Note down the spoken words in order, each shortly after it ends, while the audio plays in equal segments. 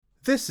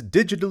This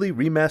digitally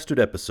remastered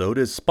episode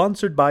is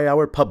sponsored by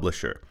our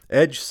publisher,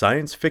 Edge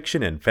Science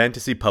Fiction and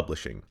Fantasy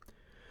Publishing.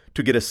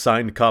 To get a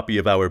signed copy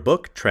of our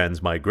book,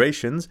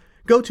 Transmigrations,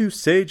 go to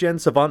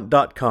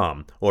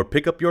sageandsavant.com or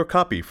pick up your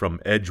copy from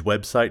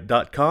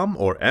edgewebsite.com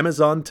or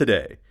Amazon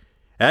today.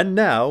 And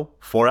now,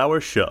 for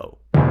our show.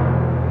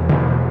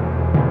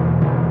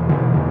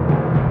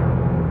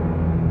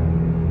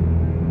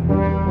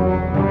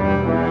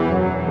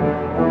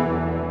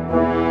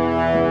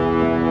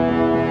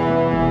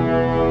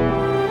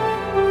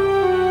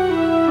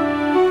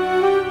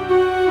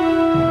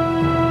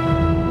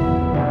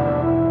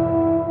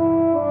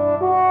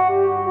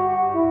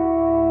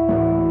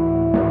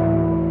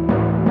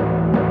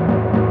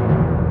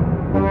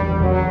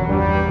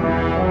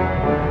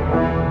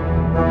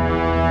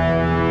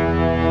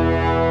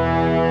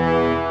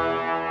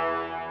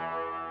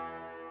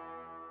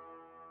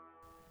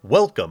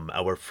 Welcome,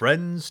 our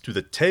friends, to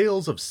the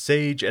Tales of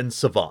Sage and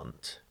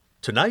Savant.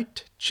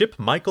 Tonight, Chip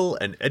Michael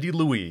and Eddie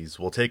Louise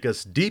will take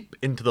us deep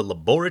into the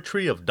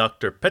laboratory of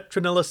Dr.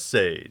 Petronella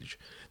Sage,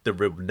 the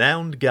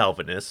renowned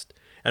galvanist,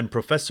 and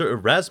Professor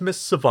Erasmus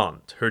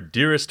Savant, her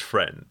dearest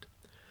friend.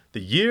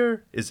 The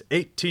year is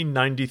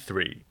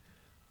 1893.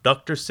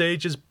 Dr.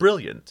 Sage is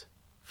brilliant,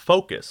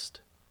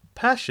 focused,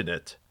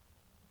 passionate,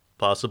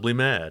 possibly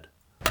mad.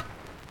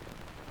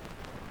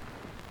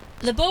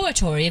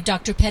 Laboratory of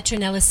Dr.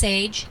 Petronella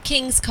Sage,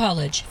 King's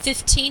College,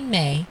 15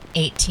 May,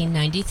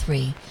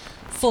 1893,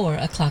 4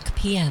 o'clock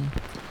p.m.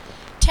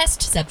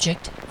 Test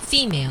subject,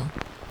 female,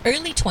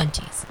 early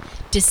 20s,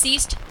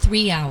 deceased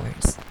 3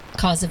 hours.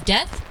 Cause of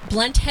death,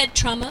 blunt head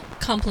trauma,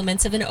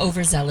 compliments of an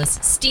overzealous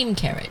steam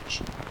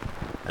carriage.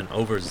 An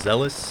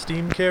overzealous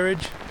steam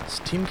carriage?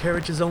 Steam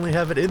carriages only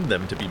have it in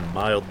them to be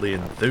mildly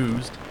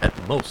enthused,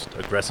 at most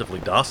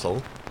aggressively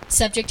docile.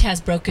 Subject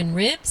has broken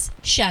ribs,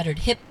 shattered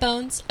hip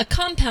bones, a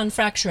compound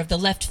fracture of the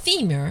left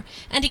femur,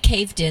 and a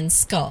caved-in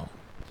skull.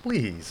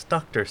 Please,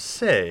 Dr.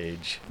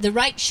 Sage. The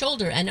right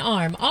shoulder and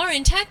arm are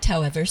intact,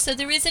 however, so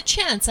there is a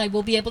chance I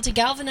will be able to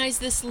galvanize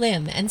this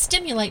limb and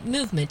stimulate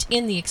movement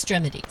in the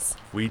extremities.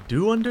 We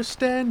do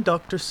understand,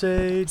 Dr.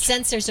 Sage.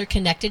 Sensors are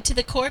connected to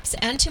the corpse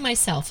and to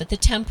myself at the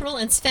temporal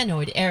and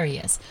sphenoid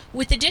areas,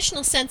 with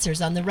additional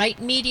sensors on the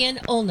right median,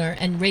 ulnar,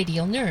 and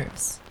radial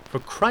nerves. For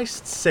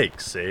Christ's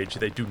sake, Sage,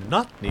 they do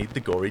not need the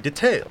gory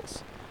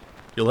details.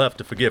 You'll have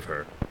to forgive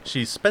her.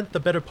 She's spent the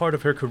better part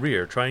of her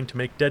career trying to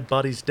make dead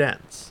bodies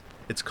dance.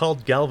 It's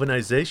called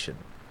galvanization.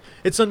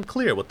 It's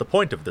unclear what the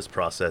point of this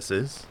process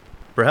is.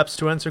 Perhaps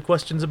to answer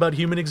questions about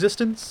human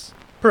existence?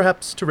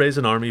 Perhaps to raise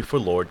an army for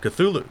Lord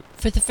Cthulhu.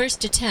 For the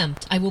first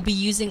attempt, I will be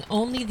using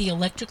only the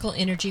electrical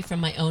energy from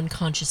my own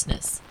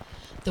consciousness.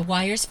 The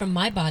wires from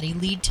my body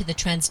lead to the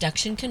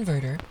transduction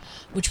converter,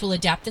 which will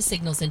adapt the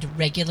signals into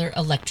regular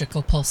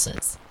electrical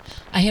pulses.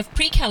 I have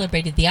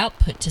pre-calibrated the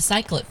output to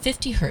cycle at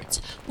 50 Hz,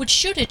 which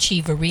should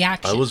achieve a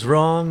reaction. I was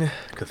wrong.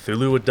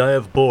 Cthulhu would die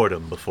of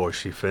boredom before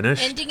she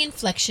finished. Ending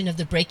inflection of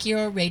the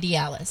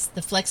brachioradialis,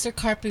 the flexor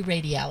carpi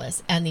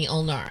radialis, and the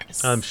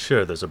ulnaris. I'm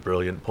sure there's a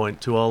brilliant point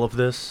to all of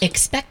this.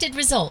 Expected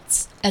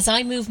results. As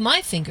I move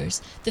my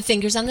fingers, the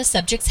fingers on the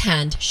subject's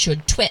hand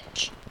should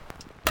twitch.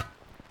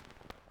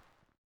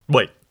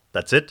 Wait,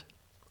 that's it?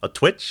 A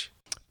twitch?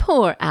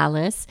 Poor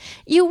Alice.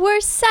 You were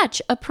such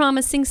a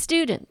promising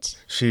student.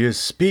 She is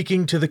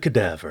speaking to the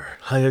cadaver.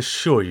 I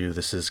assure you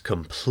this is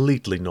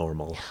completely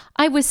normal.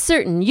 I was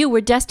certain you were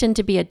destined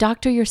to be a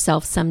doctor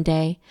yourself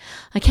someday.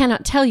 I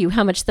cannot tell you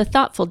how much the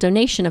thoughtful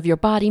donation of your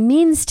body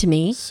means to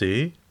me.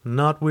 See?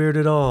 Not weird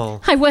at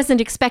all. I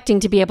wasn't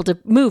expecting to be able to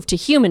move to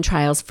human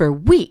trials for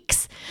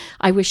weeks.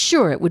 I was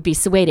sure it would be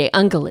Suede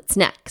ungulates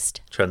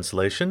next.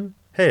 Translation?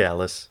 Hey,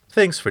 Alice.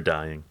 Thanks for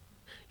dying.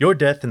 Your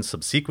death and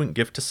subsequent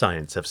gift to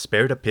science have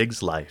spared a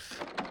pig's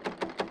life.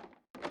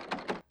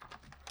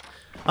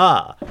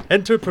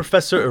 Enter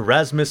Professor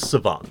Erasmus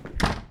Savant.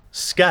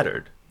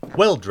 Scattered,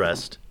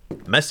 well-dressed,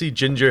 messy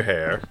ginger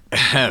hair.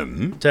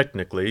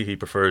 Technically, he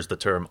prefers the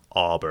term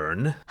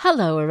auburn.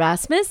 Hello,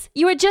 Erasmus.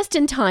 You are just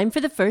in time for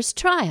the first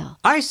trial.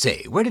 I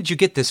say, where did you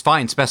get this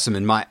fine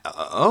specimen, my...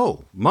 I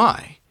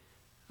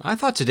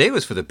thought today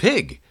was for the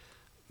pig.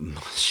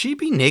 Must she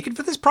be naked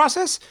for this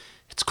process?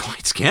 It's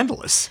quite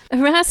scandalous.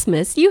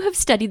 Erasmus, you have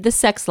studied the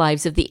sex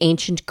lives of the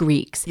ancient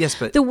Greeks. Yes,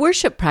 but... the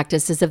worship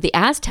practices of the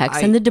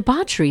Aztecs and the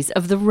debaucheries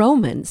of the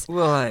Romans.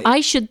 Well,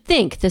 I should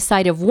think the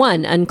sight of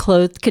one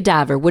unclothed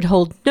cadaver would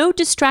hold no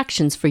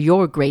distractions for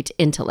your great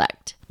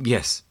intellect.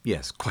 Yes,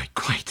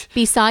 quite.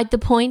 Beside the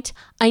point,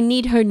 I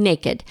need her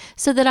naked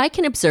so that I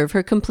can observe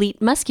her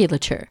complete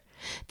musculature.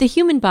 The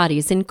human body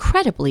is an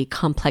incredibly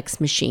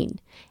complex machine.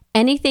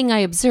 Anything I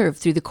observe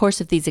through the course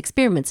of these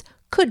experiments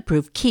could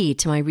prove key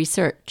to my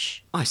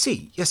research. I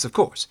see. Yes, of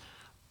course.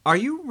 Are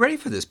you ready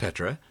for this,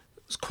 Petra?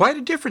 There's quite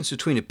a difference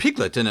between a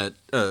piglet and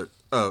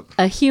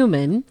a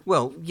human?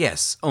 Well,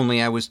 yes,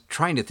 only I was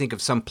trying to think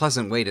of some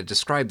pleasant way to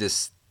describe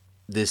this...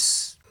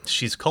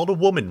 She's called a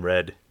woman,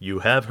 Red. You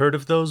have heard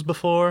of those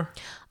before?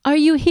 Are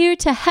you here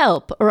to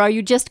help, or are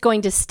you just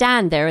going to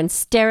stand there and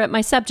stare at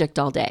my subject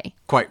all day?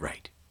 Quite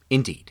right.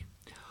 Indeed.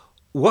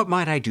 What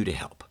might I do to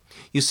help?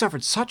 You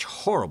suffered such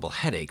horrible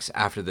headaches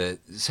after the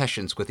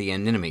sessions with the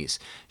anemones.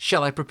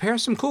 Shall I prepare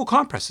some cool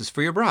compresses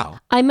for your brow?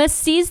 I must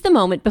seize the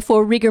moment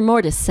before rigor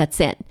mortis sets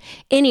in.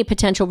 Any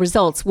potential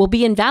results will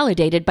be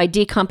invalidated by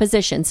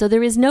decomposition, so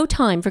there is no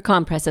time for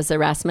compresses,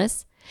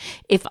 Erasmus.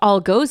 If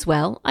all goes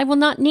well, I will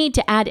not need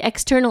to add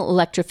external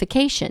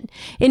electrification,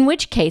 in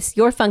which case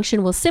your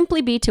function will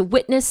simply be to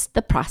witness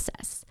the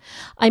process.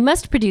 I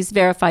must produce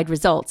verified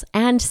results,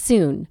 and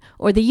soon,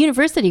 or the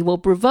university will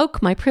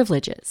revoke my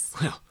privileges.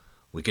 Well,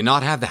 we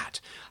cannot have that.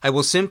 I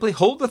will simply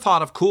hold the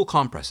thought of cool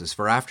compresses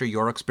for after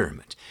your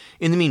experiment.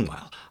 In the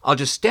meanwhile, I'll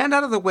just stand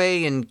out of the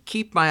way and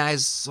keep my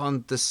eyes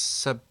on the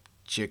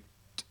subject.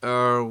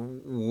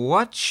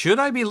 What should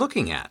I be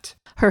looking at?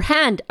 Her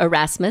hand,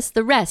 Erasmus,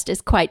 the rest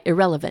is quite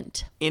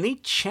irrelevant. Any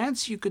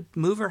chance you could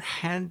move her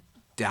hand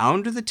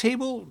down to the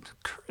table?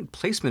 Current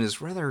placement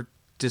is rather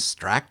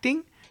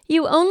distracting.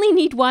 You only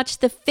need watch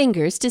the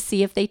fingers to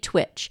see if they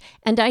twitch,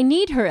 and I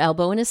need her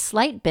elbow in a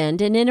slight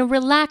bend and in a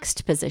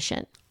relaxed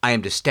position. I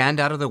am to stand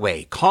out of the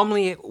way,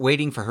 calmly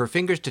waiting for her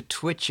fingers to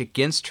twitch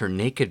against her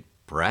naked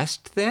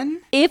breast,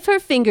 then? If her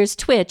fingers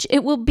twitch,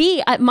 it will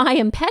be at my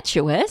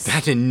impetuous.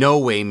 That in no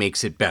way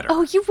makes it better.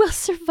 Oh, you will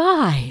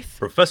survive.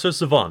 Professor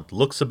Savant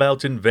looks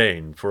about in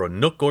vain for a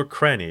nook or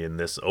cranny in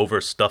this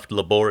overstuffed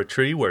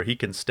laboratory where he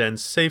can stand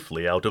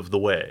safely out of the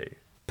way.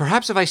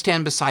 Perhaps if I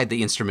stand beside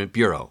the instrument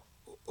bureau,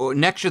 or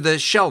next to the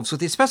shelves with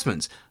the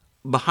specimens,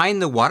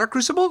 behind the water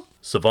crucible?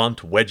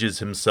 Savant wedges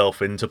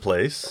himself into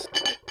place.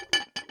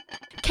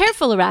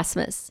 Careful,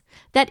 Erasmus.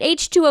 That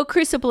H2O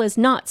crucible is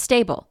not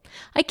stable.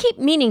 I keep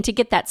meaning to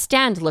get that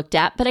stand looked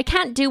at, but I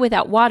can't do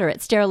without water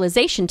at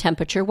sterilization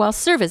temperature while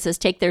services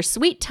take their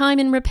sweet time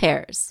in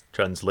repairs.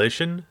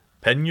 Translation: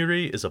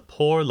 Penury is a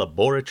poor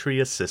laboratory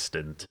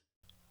assistant.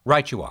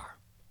 Right you are.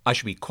 I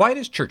should be quiet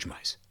as church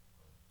mice.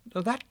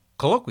 Though that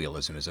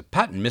colloquialism is a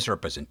patent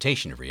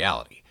misrepresentation of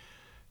reality.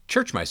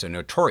 Church mice are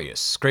notorious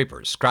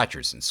scrapers,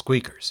 scratchers, and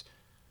squeakers.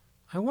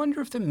 I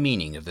wonder if the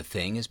meaning of the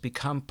thing has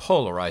become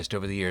polarized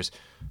over the years.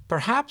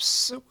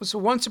 Perhaps it was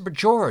once a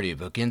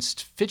pejorative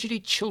against fidgety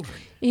children.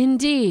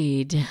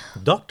 Indeed.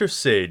 Dr.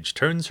 Sage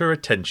turns her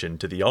attention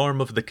to the arm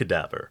of the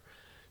cadaver.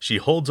 She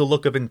holds a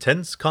look of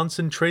intense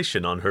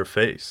concentration on her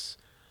face.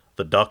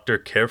 The doctor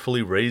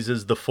carefully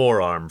raises the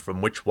forearm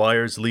from which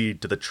wires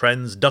lead to the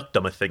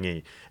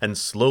transductum-a-thingy and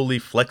slowly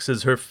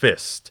flexes her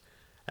fist.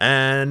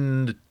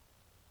 And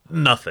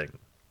nothing.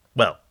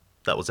 Well,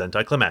 that was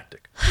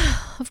anticlimactic.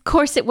 Of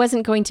course it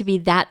wasn't going to be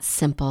that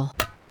simple.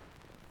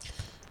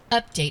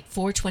 Update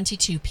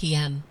 4:22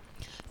 p.m.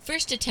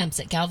 First attempts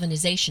at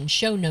galvanization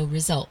show no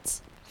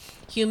results.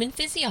 Human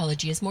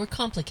physiology is more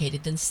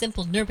complicated than the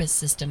simple nervous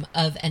system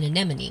of an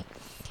anemone.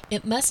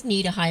 It must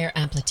need a higher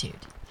amplitude.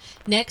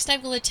 Next, I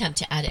will attempt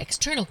to add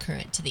external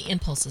current to the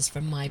impulses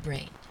from my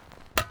brain.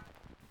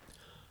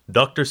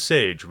 Dr.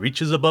 Sage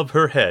reaches above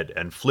her head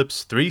and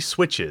flips 3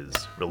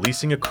 switches,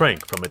 releasing a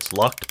crank from its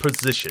locked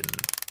position.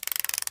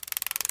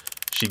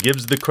 She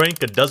gives the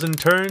crank a dozen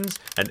turns,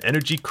 and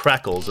energy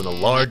crackles in a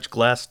large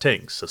glass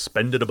tank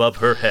suspended above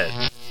her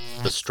head.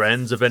 The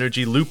strands of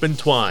energy loop and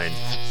twine,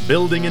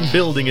 building and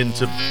building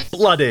into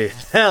bloody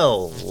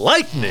hell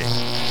lightning.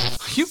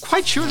 Are you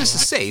quite sure this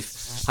is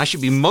safe? I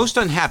should be most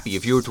unhappy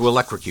if you were to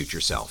electrocute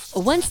yourself.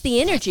 Once the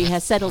energy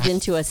has settled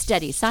into a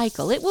steady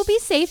cycle, it will be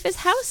safe as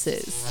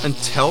houses.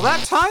 Until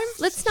that time?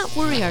 Let's not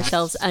worry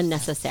ourselves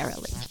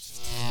unnecessarily.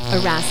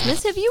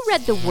 Erasmus, have you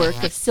read the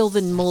work of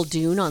Sylvan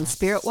Muldoon on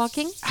spirit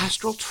walking?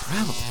 Astral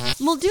travel.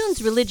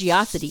 Muldoon's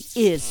religiosity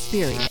is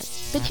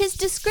spurious, but his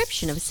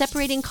description of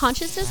separating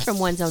consciousness from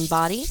one's own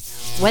body,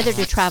 whether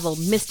to travel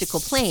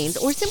mystical planes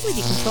or simply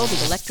to control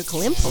the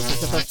electrical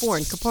impulses of a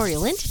foreign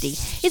corporeal entity,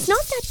 is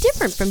not that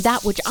different from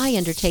that which I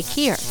undertake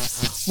here.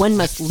 One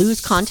must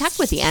lose contact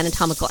with the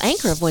anatomical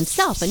anchor of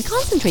oneself and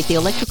concentrate the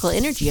electrical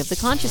energy of the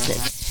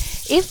consciousness.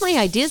 If my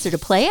ideas are to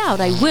play out,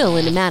 I will,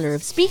 in a manner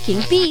of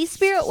speaking, be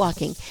spirit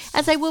walking,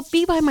 as I will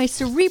be by my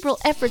cerebral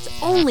efforts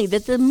only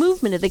that the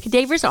movement of the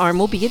cadaver's arm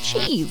will be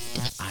achieved.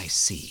 I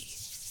see.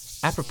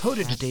 Apropos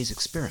to today's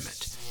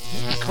experiment,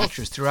 many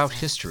cultures throughout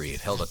history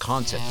have held a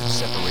concept of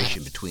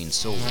separation between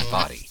soul and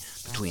body,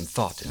 between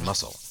thought and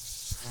muscle.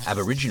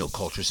 Aboriginal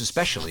cultures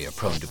especially are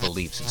prone to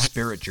beliefs of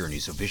spirit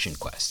journeys or vision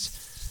quests.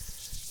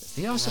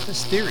 The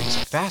Theosophist theories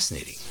are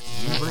fascinating.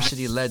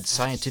 University-led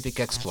scientific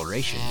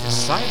exploration to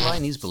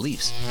sideline these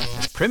beliefs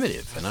as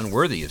primitive and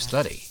unworthy of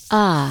study.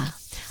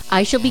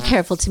 I shall be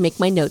careful to make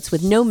my notes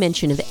with no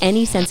mention of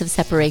any sense of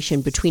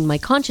separation between my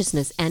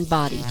consciousness and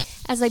body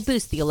as I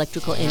boost the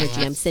electrical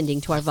energy I'm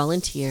sending to our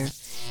volunteer.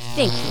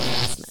 Thank you,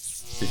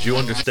 Erasmus. Did you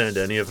understand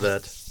any of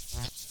that?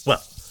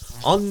 Well,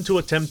 on to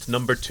attempt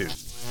number 2.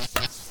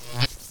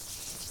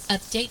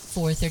 Update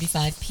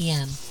 4:35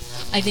 p.m.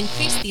 I've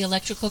increased the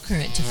electrical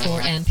current to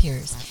 4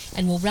 amperes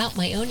and will route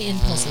my own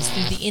impulses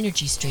through the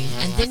energy stream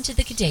and then to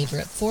the cadaver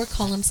at 4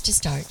 columns to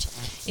start,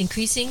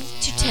 increasing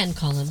to 10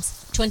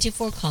 columns,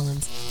 24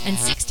 columns, and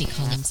 60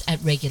 columns at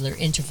regular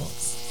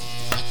intervals.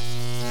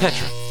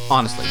 Petra,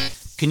 honestly,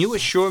 can you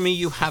assure me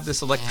you have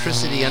this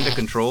electricity under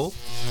control?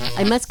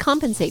 I must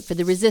compensate for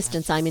the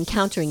resistance I'm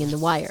encountering in the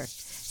wire.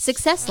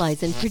 Success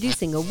lies in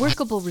producing a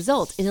workable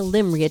result in a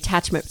limb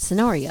reattachment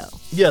scenario.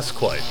 Yes,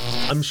 quite.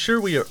 I'm sure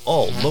we are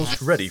all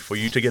most ready for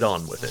you to get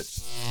on with it.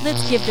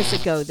 Let's give this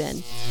a go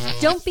then.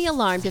 Don't be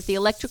alarmed if the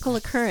electrical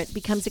current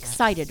becomes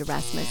excited,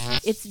 Erasmus.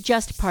 It's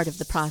just part of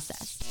the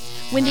process.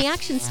 When the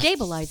action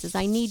stabilizes,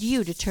 I need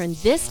you to turn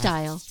this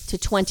dial to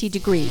 20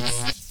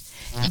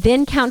 degrees.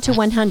 Then count to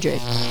 100.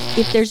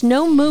 If there's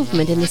no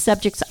movement in the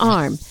subject's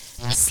arm,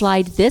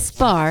 slide this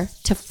bar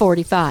to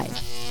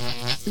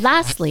 45.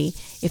 Lastly,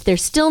 if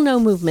there's still no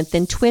movement,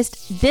 then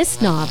twist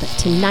this knob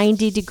to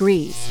 90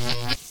 degrees.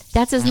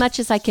 That's as much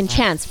as I can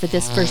chance for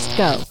this first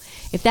go.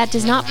 If that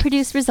does not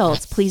produce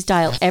results, please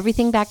dial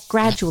everything back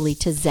gradually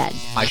to Z.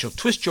 I shall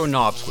twist your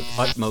knobs with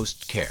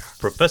utmost care.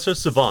 Professor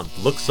Savant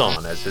looks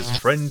on as his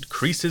friend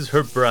creases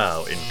her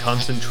brow in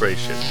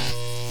concentration.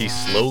 He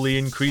slowly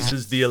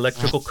increases the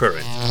electrical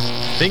current.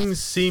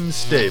 Things seem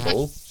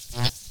stable.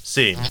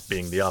 Seem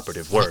being the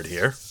operative word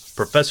here.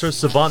 Professor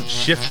Savant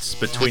shifts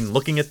between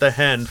looking at the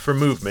hand for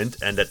movement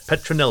and at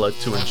Petronella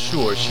to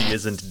ensure she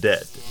isn't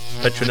dead.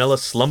 Petronella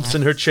slumps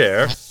in her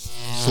chair.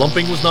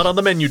 Slumping was not on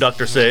the menu,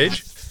 Dr.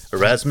 Sage.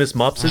 Erasmus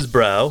mops his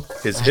brow.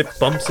 His hip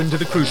bumps into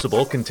the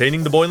crucible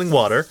containing the boiling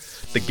water.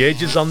 The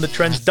gauges on the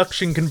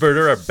transduction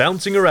converter are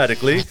bouncing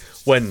erratically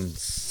when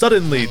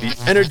suddenly the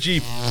energy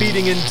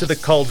feeding into the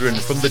cauldron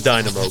from the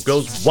dynamo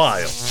goes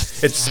wild.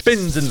 It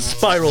spins and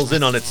spirals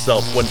in on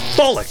itself when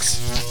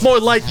bollocks! More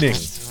lightning!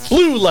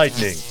 Blue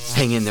lightning!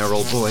 Hang in there,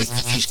 old boy.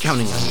 She's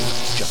counting on you.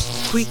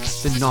 Just tweak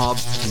the knob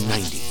to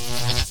 90.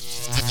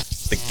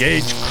 The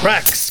gauge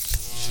cracks!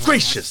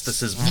 Gracious,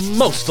 this is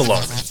most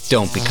alarming.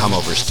 Don't become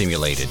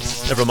overstimulated.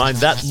 Never mind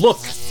that. Look!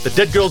 The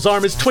dead girl's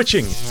arm is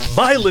twitching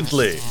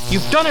violently.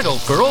 You've done it,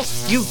 old girl!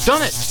 You've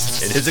done it!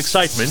 In his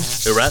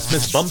excitement,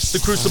 Erasmus bumps the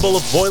crucible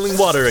of boiling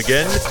water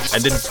again,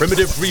 and in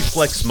primitive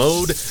reflex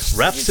mode,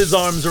 wraps his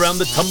arms around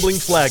the tumbling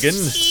flagon.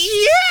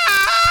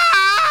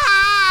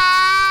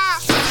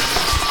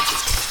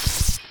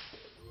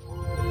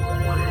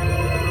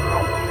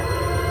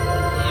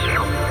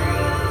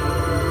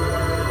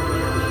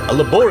 A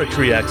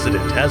laboratory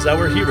accident has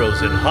our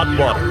heroes in hot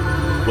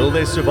water. Will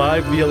they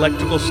survive the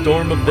electrical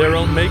storm of their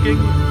own making?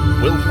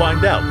 We'll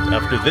find out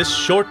after this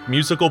short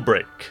musical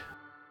break.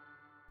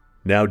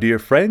 Now, dear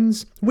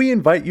friends, we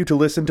invite you to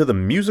listen to the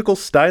musical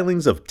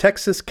stylings of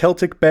Texas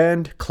Celtic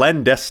band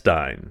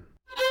Clandestine.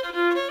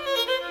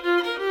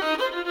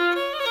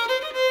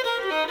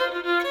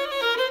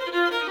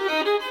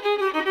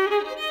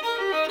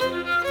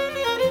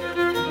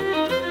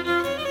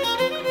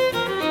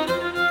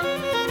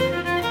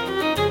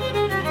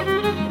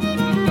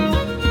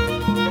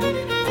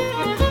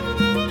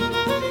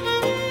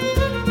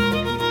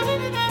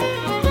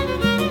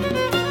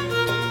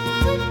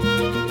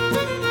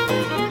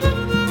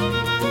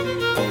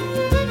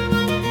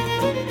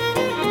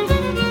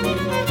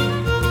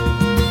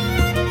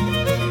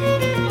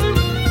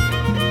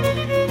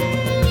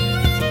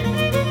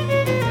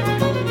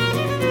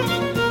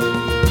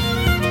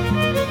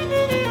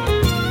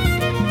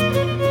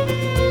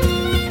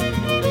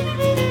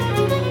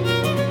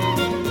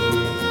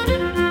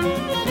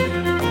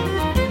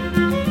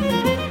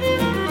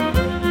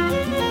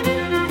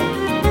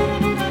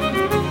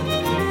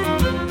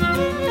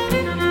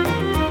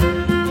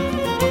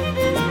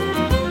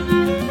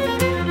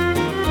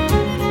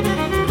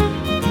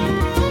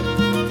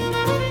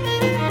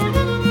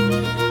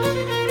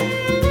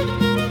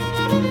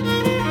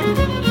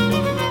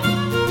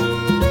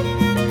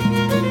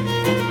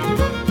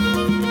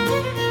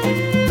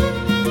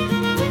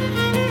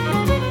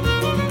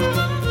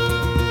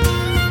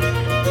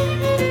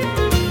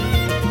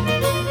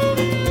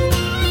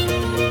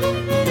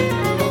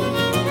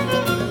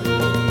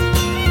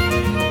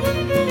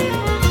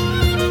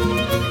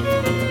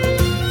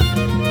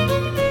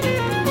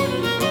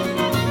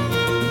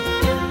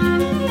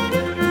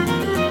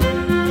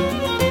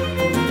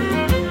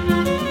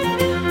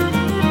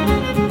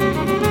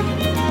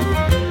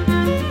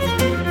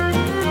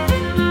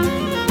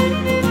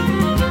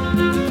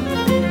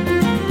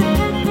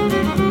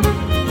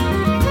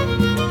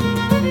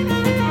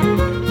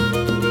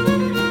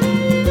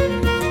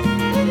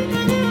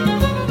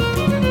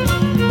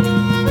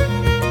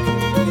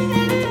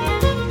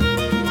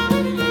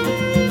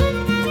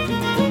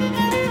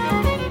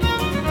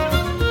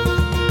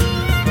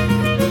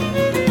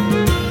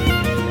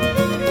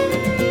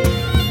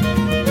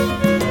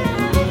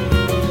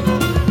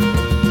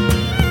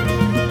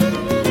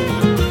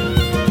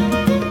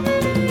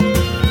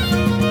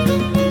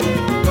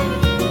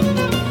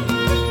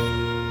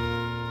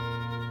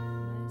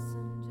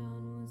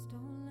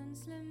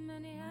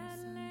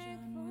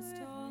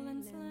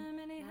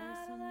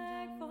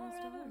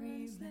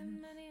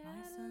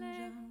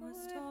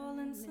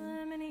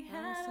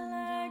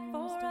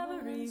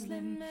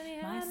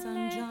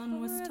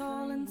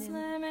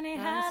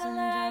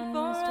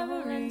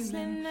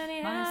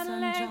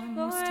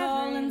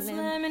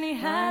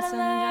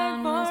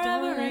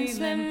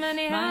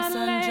 My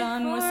son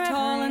John was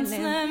tall and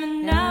slim,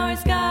 and now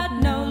he's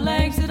got no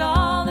legs at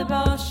all. They're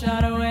both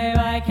shot away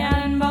by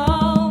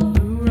cannonball.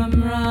 Ooh,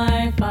 rum,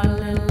 rye,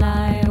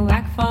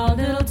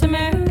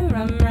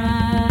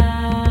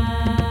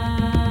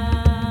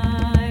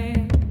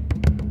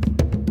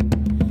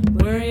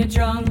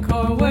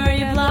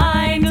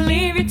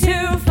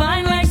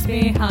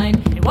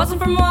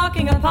 from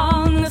walking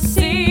upon the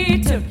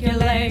sea. Took your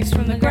legs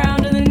from the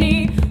ground to the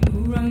knee.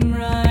 Rum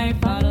right,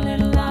 fought a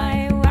little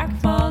lie, whack,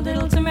 fall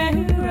diddle to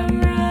me, rum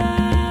right.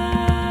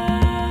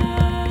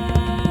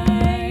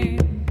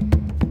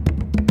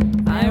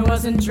 I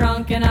wasn't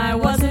drunk and I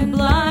wasn't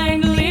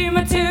blind. Leave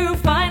my two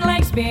fine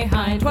legs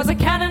behind. 'Twas a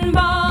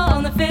cannonball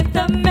on the 5th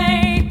of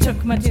May.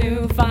 Took my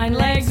two fine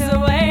legs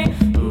away.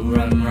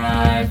 Rum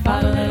right,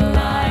 fought a little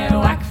lie,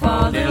 whack,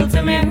 fall diddle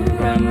to me,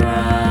 rum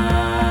right.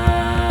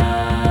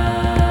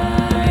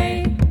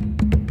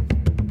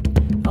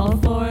 All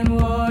foreign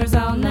wars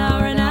I'll now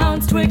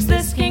renounce, 'twixt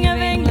this King of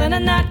England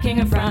and that King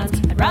of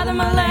France. I'd rather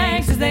my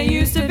legs as they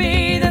used to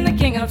be than the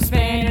King of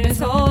Spain and his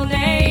whole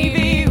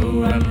navy.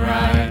 Rum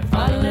right,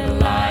 fought a little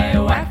lie,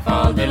 whack,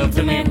 fall diddle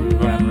to me,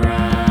 rum right.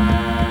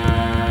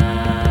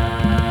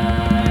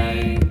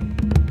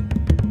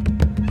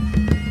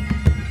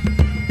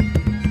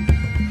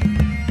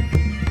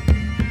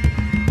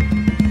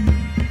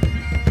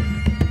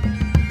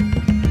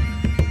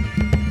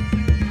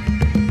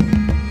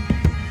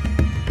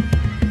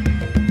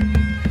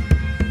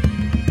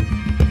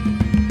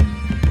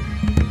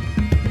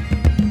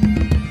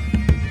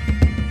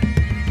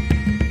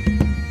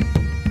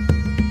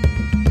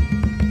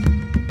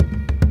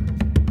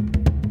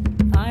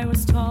 I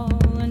was tall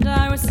and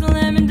I was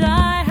slim and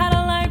I had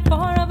a life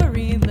for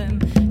every limb.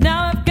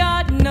 Now I've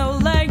got no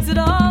legs at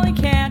all. You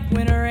can't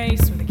win a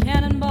race with a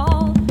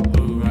cannonball.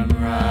 Ooh, rum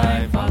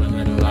right, fall a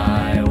little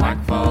lie,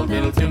 whack, fall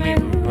diddle to me,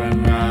 ooh,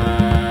 rum right.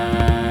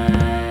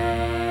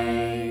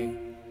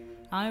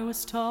 I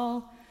was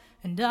tall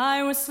and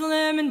I was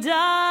slim and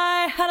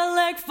I had a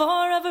leg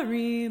for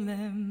every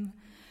limb.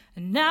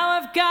 And now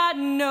I've got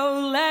no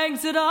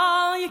legs at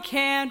all. You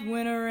can't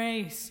win a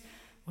race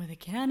with a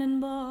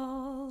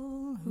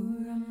cannonball.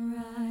 Rum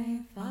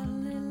right, fall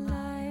a little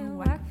lie,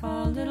 whack,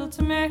 fall diddle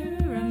to me,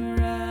 rum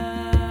right.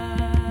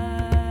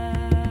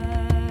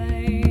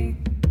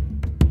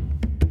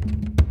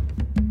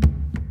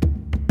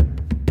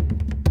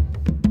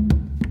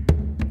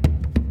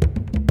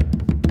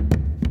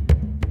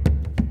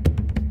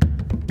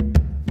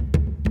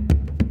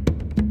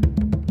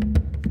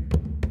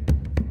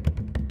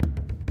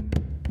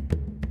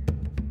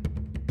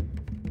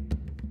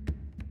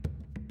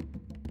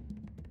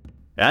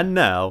 And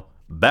now,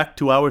 back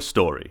to our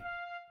story.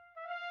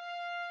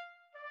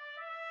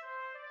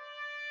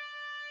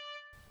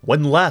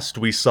 When last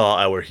we saw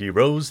our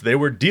heroes, they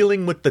were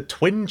dealing with the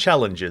twin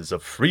challenges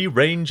of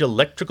free-range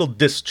electrical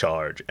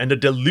discharge and a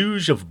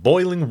deluge of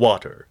boiling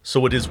water,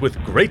 so it is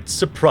with great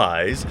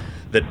surprise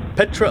that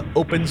Petra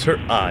opens her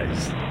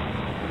eyes.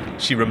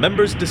 She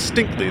remembers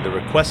distinctly the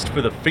request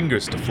for the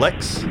fingers to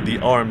flex, the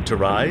arm to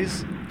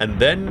rise, and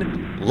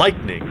then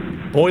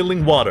lightning,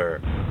 boiling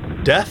water,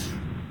 death.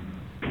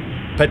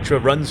 Petra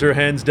runs her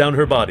hands down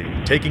her body,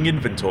 taking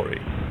inventory.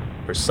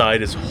 Her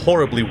side is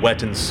horribly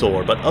wet and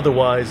sore, but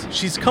otherwise,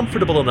 she's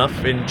comfortable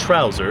enough in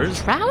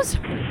trousers. Trousers?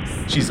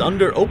 She's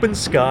under open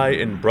sky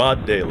in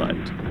broad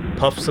daylight.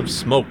 Puffs of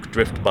smoke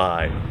drift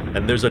by,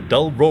 and there's a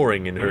dull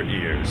roaring in her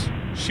ears.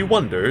 She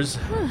wonders...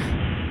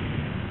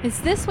 Is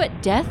this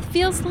what death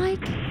feels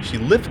like? She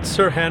lifts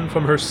her hand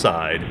from her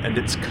side, and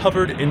it's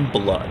covered in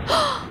blood.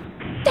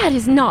 That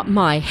is not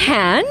my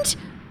hand!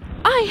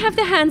 I have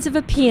the hands of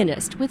a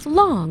pianist with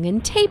long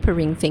and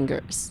tapering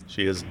fingers.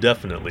 She has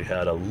definitely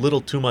had a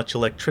little too much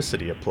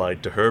electricity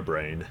applied to her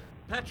brain.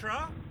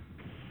 Petra?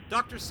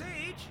 Dr.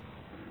 Sage?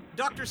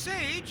 Dr.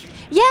 Sage?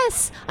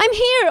 Yes, I'm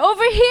here,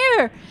 over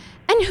here!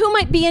 And who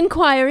might be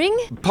inquiring?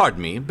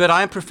 Pardon me, but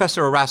I am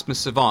Professor Erasmus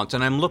Savant,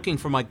 and I'm looking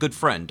for my good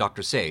friend,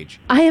 Dr. Sage.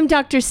 I am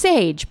Dr.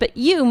 Sage, but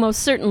you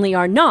most certainly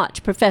are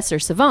not Professor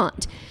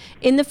Savant.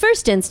 In the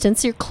first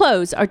instance, your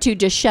clothes are too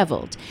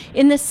disheveled.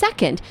 In the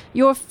second,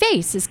 your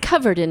face is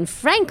covered in,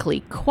 frankly,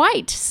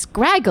 quite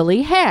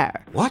scraggly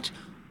hair. What?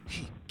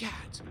 Hey,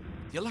 gads.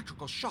 The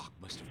electrical shock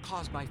must have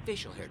caused my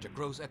facial hair to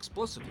grow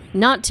explosively.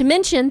 Not to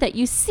mention that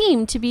you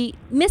seem to be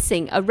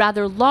missing a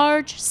rather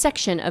large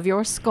section of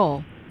your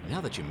skull.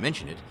 Now that you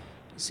mention it,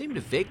 I seem to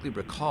vaguely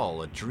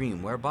recall a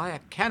dream whereby a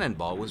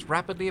cannonball was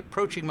rapidly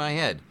approaching my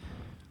head.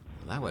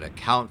 Well, that would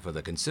account for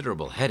the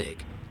considerable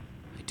headache.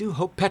 I do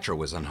hope Petra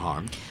was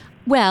unharmed.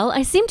 Well,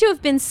 I seem to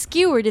have been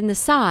skewered in the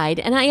side,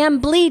 and I am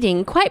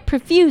bleeding quite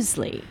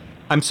profusely.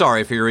 I'm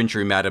sorry for your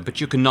injury, madam, but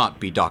you cannot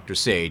be Dr.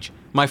 Sage.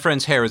 My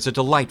friend's hair is a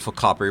delightful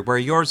copper, where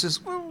yours is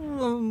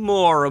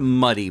more a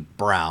muddy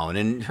brown,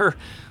 and her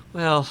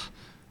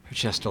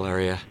chestal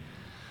area.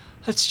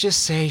 Let's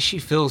just say she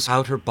fills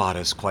out her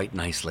bodice quite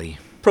nicely.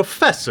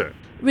 Professor!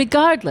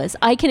 Regardless,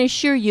 I can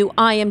assure you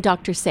I am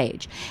Dr.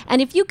 Sage,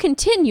 and if you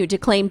continue to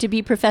claim to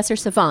be Professor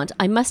Savant,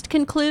 I must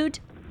conclude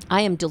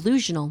I am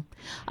delusional.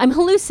 I'm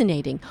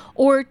hallucinating,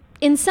 or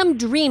in some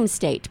dream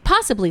state,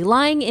 possibly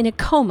lying in a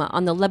coma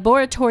on the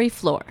laboratory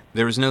floor.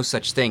 There is no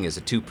such thing as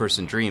a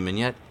two-person dream, and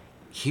yet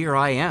here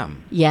I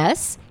am.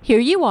 Yes, here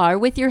you are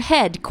with your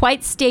head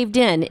quite staved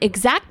in,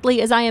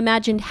 exactly as I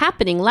imagined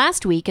happening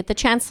last week at the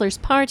Chancellor's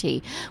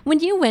party,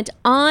 when you went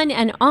on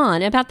and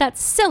on about that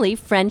silly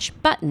French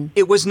button.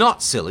 It was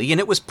not silly, and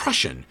it was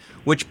Prussian.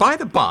 which, by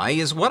the by,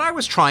 is what I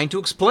was trying to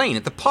explain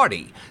at the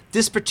party.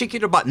 This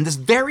particular button, this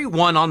very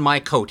one on my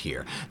coat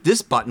here,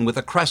 this button with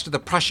the crest of the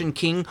Prussian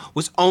king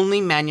was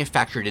only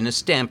manufactured in a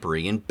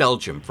stampery in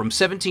Belgium from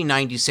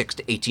 1796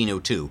 to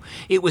 1802.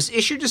 It was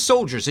issued to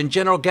soldiers in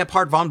General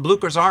Gebhard von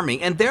Blücher's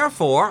army, and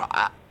therefore,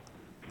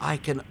 I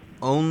can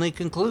only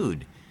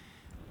conclude,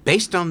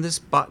 based on this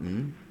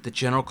button, the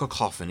general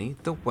cacophony,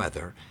 the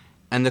weather,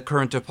 and the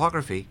current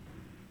topography,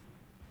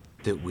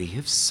 that we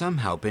have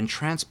somehow been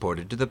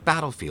transported to the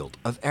battlefield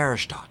of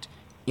Arstadt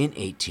in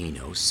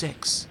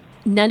 1806.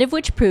 None of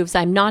which proves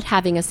I'm not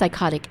having a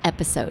psychotic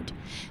episode.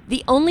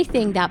 The only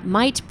thing that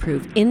might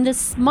prove in the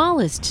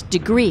smallest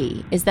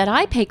degree is that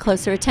I pay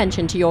closer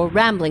attention to your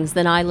ramblings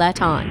than I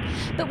let on.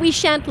 But we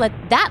shan't let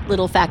that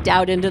little fact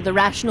out into the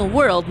rational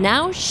world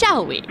now,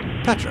 shall we?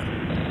 Petra,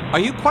 are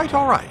you quite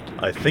all right?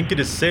 I think it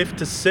is safe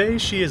to say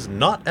she is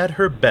not at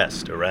her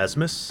best,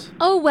 Erasmus.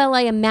 Oh, well,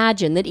 I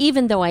imagine that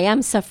even though I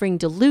am suffering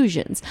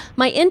delusions,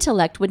 my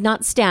intellect would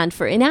not stand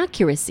for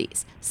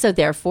inaccuracies. So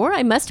therefore,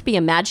 I must be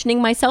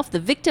imagining myself the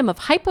victim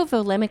of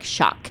hypovolemic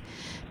shock.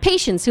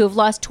 Patients who have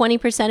lost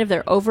 20% of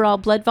their overall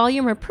blood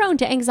volume are prone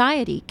to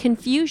anxiety,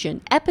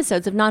 confusion,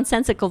 episodes of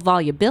nonsensical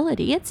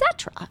volubility,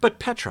 etc. But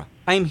Petra,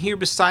 I am here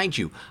beside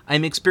you. I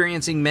am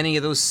experiencing many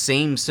of those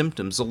same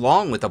symptoms,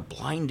 along with a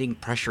blinding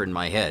pressure in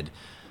my head,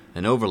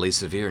 an overly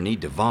severe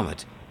need to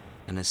vomit,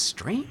 and a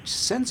strange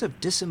sense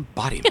of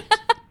disembodiment.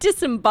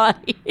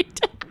 Disembodied.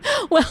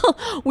 Well,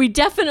 we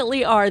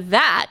definitely are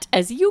that,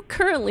 as you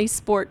currently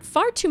sport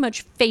far too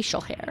much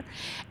facial hair.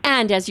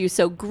 And as you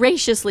so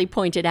graciously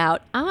pointed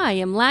out, I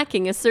am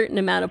lacking a certain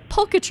amount of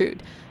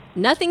pulchritude.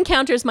 Nothing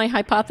counters my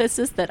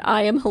hypothesis that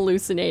I am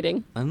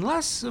hallucinating.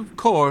 Unless, of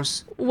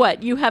course...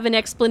 What, you have an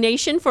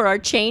explanation for our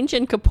change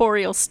in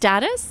corporeal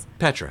status?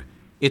 Petra,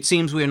 it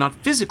seems we are not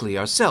physically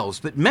ourselves,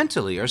 but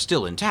mentally are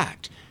still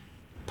intact.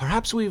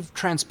 Perhaps we've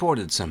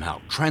transported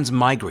somehow,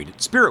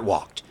 transmigrated,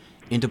 spirit-walked,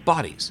 into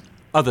bodies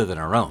other than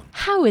our own.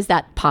 How is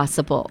that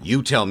possible?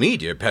 You tell me,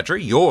 dear Petra,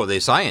 you're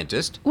the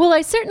scientist. Well,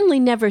 I certainly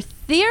never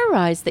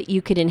theorized that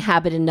you could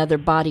inhabit another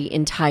body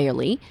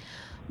entirely,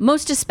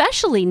 most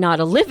especially not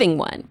a living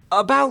one.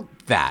 About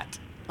that,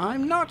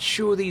 I'm not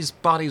sure these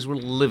bodies were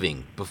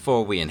living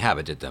before we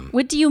inhabited them.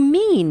 What do you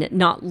mean,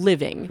 not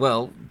living?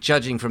 Well,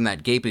 judging from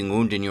that gaping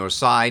wound in your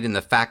side and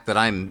the fact that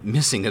I'm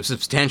missing a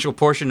substantial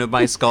portion of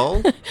my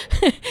skull.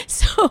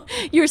 So,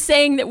 you're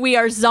saying that we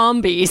are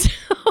zombies.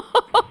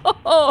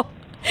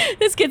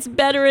 This gets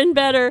better and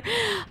better.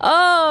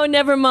 Oh,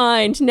 never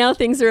mind. Now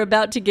things are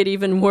about to get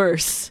even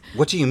worse.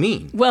 What do you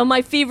mean? Well,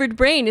 my fevered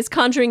brain is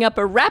conjuring up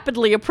a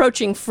rapidly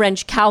approaching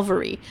French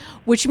cavalry,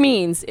 which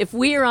means if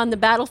we are on the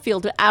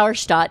battlefield of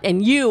Auerstadt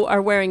and you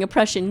are wearing a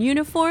Prussian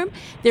uniform,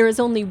 there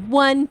is only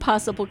one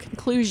possible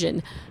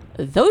conclusion.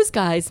 Those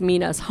guys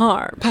mean us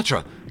harm.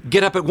 Petra,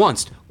 get up at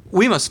once.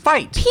 We must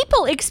fight.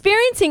 People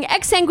experiencing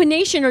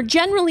exsanguination are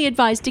generally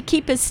advised to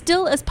keep as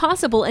still as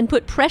possible and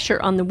put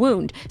pressure on the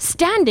wound.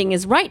 Standing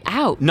is right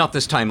out. Not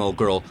this time, old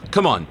girl.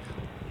 Come on.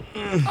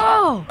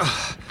 Oh.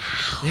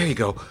 There you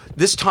go.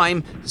 This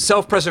time,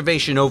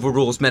 self-preservation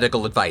overrules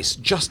medical advice.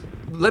 Just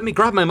let me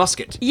grab my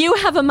musket. You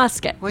have a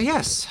musket. Well,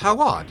 yes. How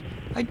odd.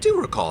 I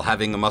do recall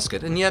having a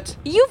musket, and yet...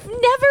 You've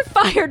never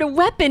fired a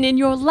weapon in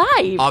your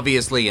life.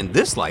 Obviously, in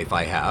this life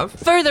I have.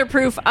 Further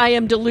proof I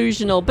am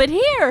delusional, but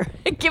here,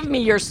 give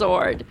me your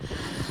sword.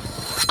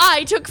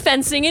 I took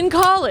fencing in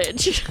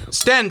college.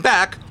 Stand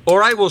back,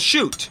 or I will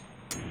shoot.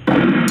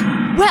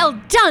 Well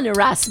done,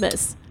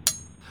 Erasmus.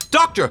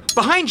 Doctor,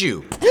 behind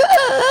you.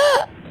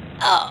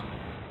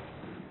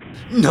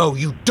 No,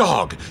 you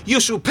dog. You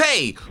shall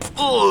pay.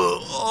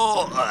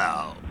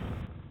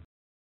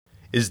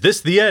 Is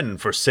this the end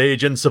for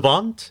Sage and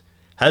Savant?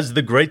 Has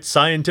the great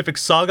scientific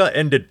saga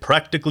ended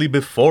practically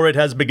before it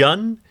has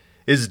begun?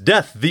 Is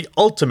death the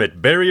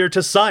ultimate barrier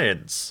to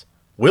science?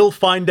 We'll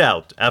find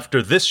out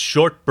after this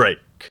short break.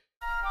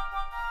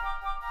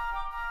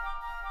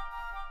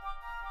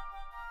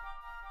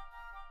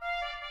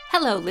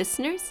 Hello,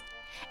 listeners.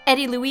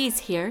 Eddie Louise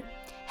here,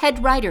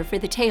 head writer for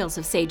the Tales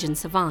of Sage and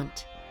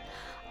Savant.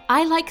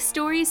 I like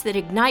stories that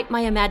ignite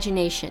my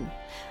imagination,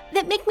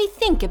 that make me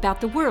think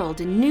about the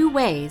world in new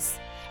ways,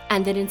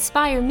 and that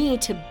inspire me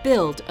to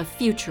build a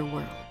future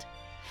world.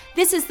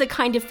 This is the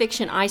kind of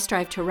fiction I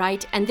strive to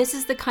write, and this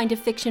is the kind of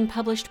fiction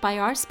published by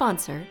our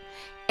sponsor,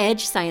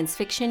 Edge Science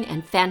Fiction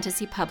and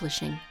Fantasy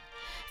Publishing.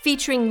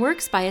 Featuring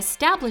works by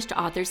established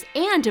authors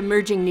and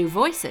emerging new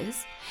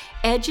voices,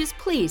 Edge is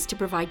pleased to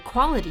provide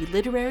quality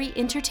literary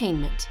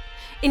entertainment,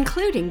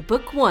 including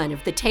Book 1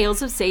 of the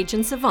Tales of Sage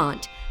and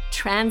Savant,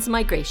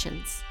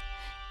 Transmigrations,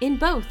 in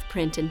both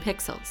print and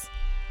pixels.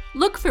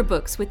 Look for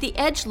books with the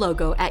Edge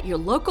logo at your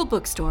local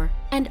bookstore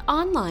and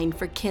online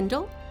for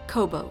Kindle,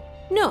 Kobo,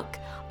 Nook,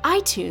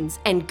 iTunes,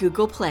 and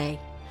Google Play.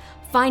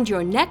 Find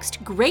your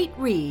next great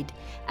read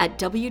at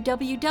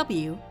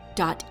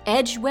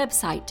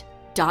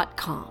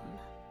www.edgewebsite.com.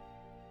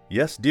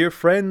 Yes, dear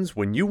friends,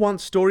 when you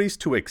want stories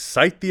to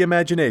excite the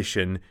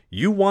imagination,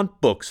 you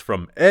want books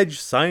from Edge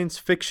Science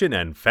Fiction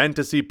and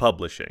Fantasy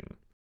Publishing.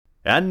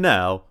 And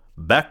now,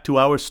 back to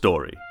our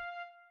story.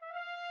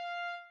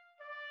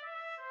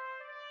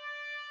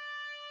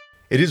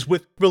 It is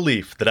with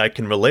relief that I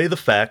can relay the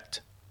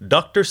fact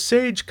Dr.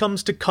 Sage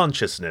comes to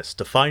consciousness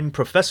to find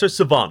Professor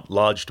Savant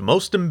lodged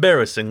most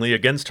embarrassingly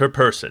against her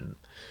person.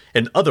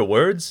 In other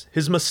words,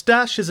 his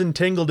mustache is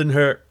entangled in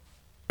her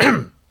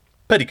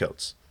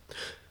petticoats.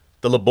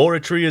 The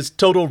laboratory is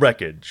total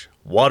wreckage.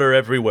 Water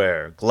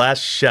everywhere,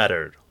 glass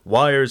shattered,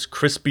 wires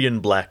crispy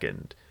and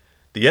blackened.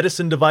 The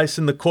Edison device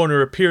in the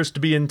corner appears to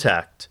be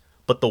intact,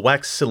 but the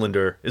wax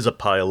cylinder is a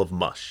pile of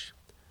mush.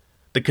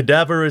 The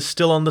cadaver is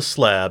still on the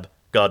slab,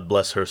 God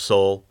bless her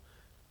soul.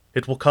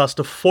 It will cost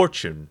a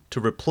fortune to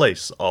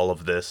replace all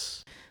of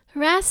this.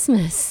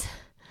 Erasmus.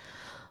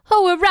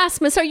 Oh,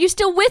 Erasmus, are you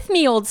still with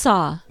me, old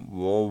saw?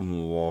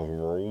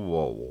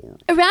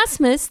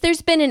 Erasmus,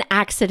 there's been an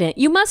accident.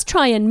 You must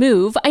try and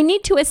move. I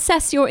need to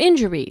assess your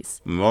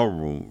injuries. Erasmus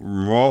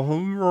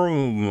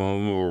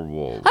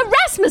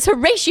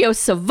Horatio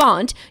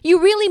Savant,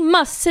 you really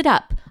must sit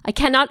up. I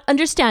cannot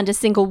understand a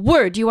single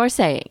word you are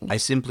saying. I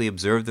simply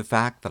observe the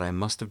fact that I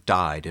must have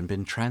died and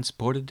been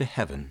transported to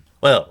heaven.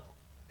 Well,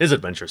 his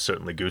adventure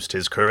certainly goosed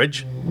his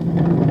courage.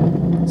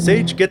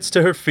 Sage gets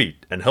to her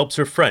feet and helps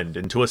her friend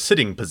into a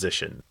sitting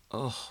position.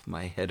 Oh,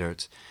 my head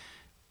hurts.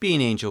 Be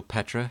an angel,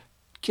 Petra.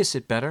 Kiss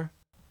it better.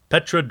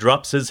 Petra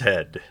drops his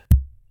head.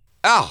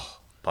 Ow!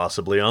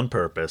 Possibly on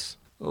purpose.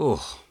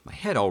 Oh, my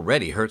head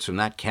already hurts from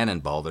that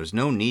cannonball. There's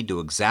no need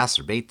to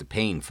exacerbate the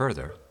pain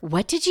further.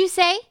 What did you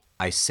say?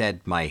 I said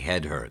my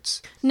head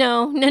hurts.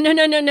 No.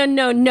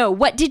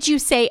 What did you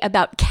say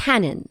about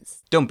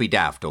cannons? Don't be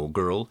daft, old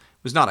girl.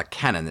 It was not a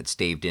cannon that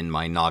staved in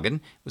my noggin.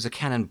 It was a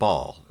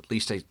cannonball. At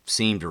least I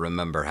seem to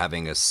remember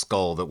having a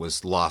skull that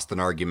was lost in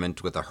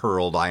argument with a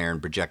hurled iron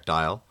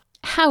projectile.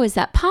 How is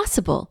that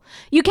possible?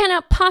 You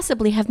cannot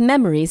possibly have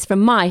memories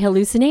from my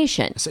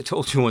hallucination. As I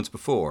told you once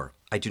before,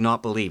 I do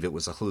not believe it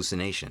was a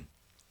hallucination.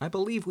 I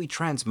believe we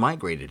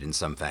transmigrated in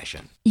some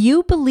fashion.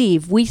 You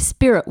believe we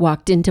spirit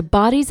walked into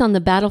bodies on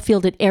the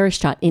battlefield at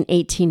Aristot in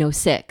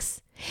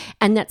 1806,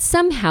 and that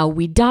somehow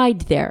we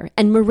died there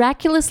and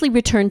miraculously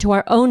returned to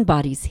our own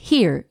bodies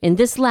here in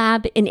this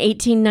lab in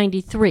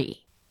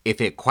 1893. If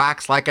it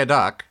quacks like a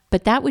duck.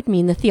 But that would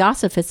mean the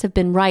Theosophists have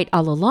been right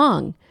all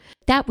along.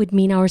 That would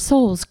mean our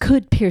souls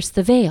could pierce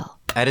the veil.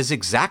 That is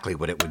exactly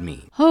what it would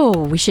mean. Oh,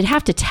 we should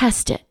have to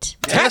test it.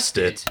 Test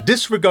it?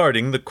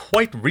 Disregarding the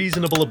quite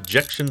reasonable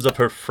objections of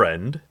her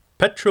friend,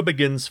 Petra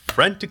begins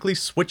frantically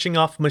switching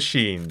off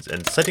machines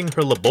and setting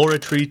her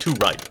laboratory to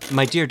right.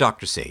 My dear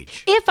Dr.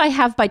 Sage. If I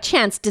have by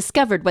chance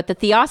discovered what the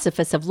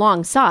Theosophists have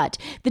long sought,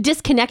 the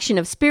disconnection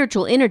of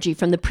spiritual energy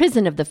from the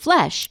prison of the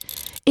flesh,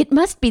 it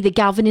must be the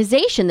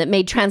galvanization that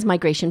made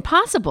transmigration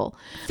possible.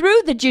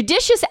 Through the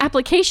judicious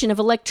application of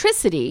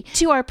electricity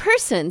to our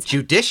persons,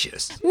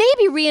 Judicious?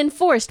 maybe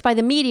reinforced by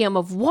the medium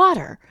of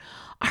water,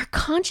 our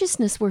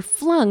consciousness were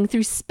flung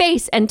through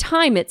space and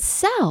time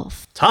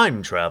itself.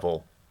 Time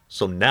travel.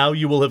 So now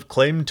you will have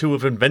claimed to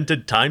have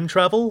invented time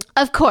travel?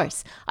 Of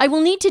course, I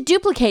will need to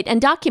duplicate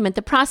and document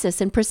the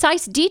process in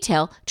precise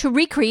detail to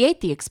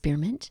recreate the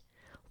experiment.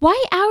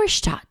 Why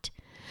Auerstadt?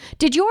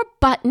 Did your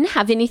button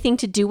have anything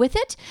to do with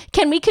it?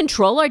 Can we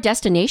control our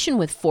destination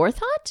with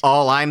forethought?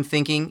 All I'm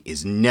thinking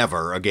is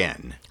never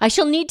again. I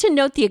shall need to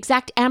note the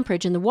exact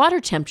amperage and the water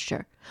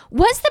temperature.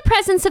 Was the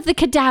presence of the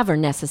cadaver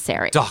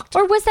necessary? Doctor.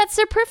 Or was that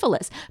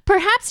superfluous?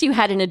 Perhaps you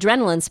had an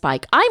adrenaline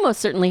spike. I most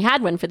certainly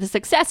had one for the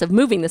success of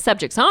moving the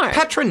subject's arm.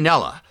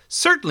 Petronella,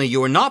 certainly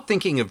you are not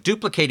thinking of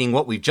duplicating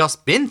what we've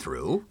just been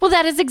through. Well,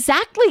 that is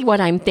exactly what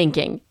I'm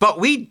thinking. But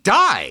we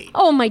died.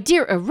 Oh, my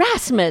dear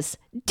Erasmus,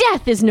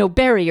 death is no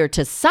barrier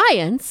to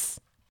science.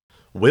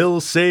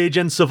 Will Sage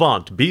and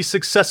Savant be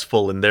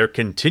successful in their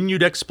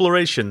continued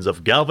explorations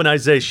of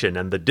galvanization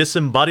and the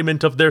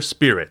disembodiment of their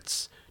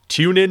spirits?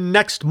 Tune in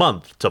next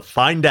month to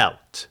find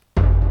out.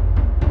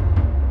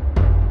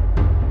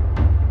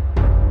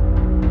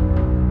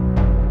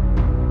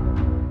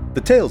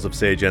 The Tales of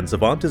Sage and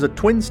Savant is a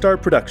Twin Star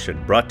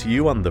production brought to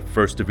you on the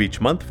first of each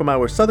month from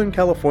our Southern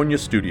California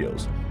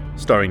studios,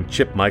 starring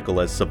Chip Michael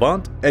as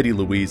Savant, Eddie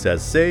Louise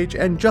as Sage,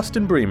 and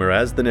Justin Bremer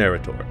as the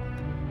narrator.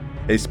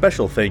 A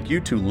special thank you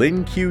to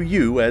Lin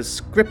Q.U. as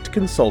script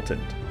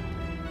consultant.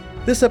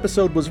 This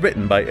episode was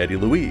written by Eddie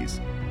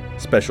Louise.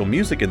 Special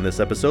music in this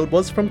episode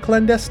was from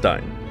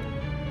Clandestine.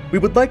 We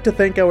would like to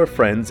thank our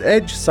friends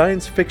Edge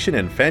Science Fiction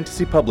and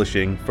Fantasy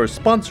Publishing for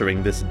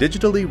sponsoring this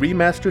digitally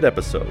remastered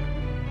episode.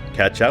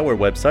 Catch our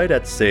website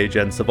at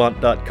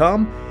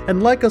sageandsavant.com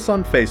and like us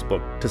on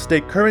Facebook to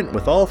stay current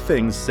with all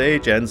things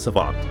Sage and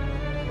Savant.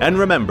 And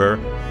remember,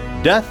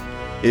 death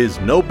is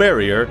no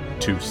barrier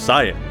to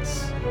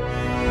science.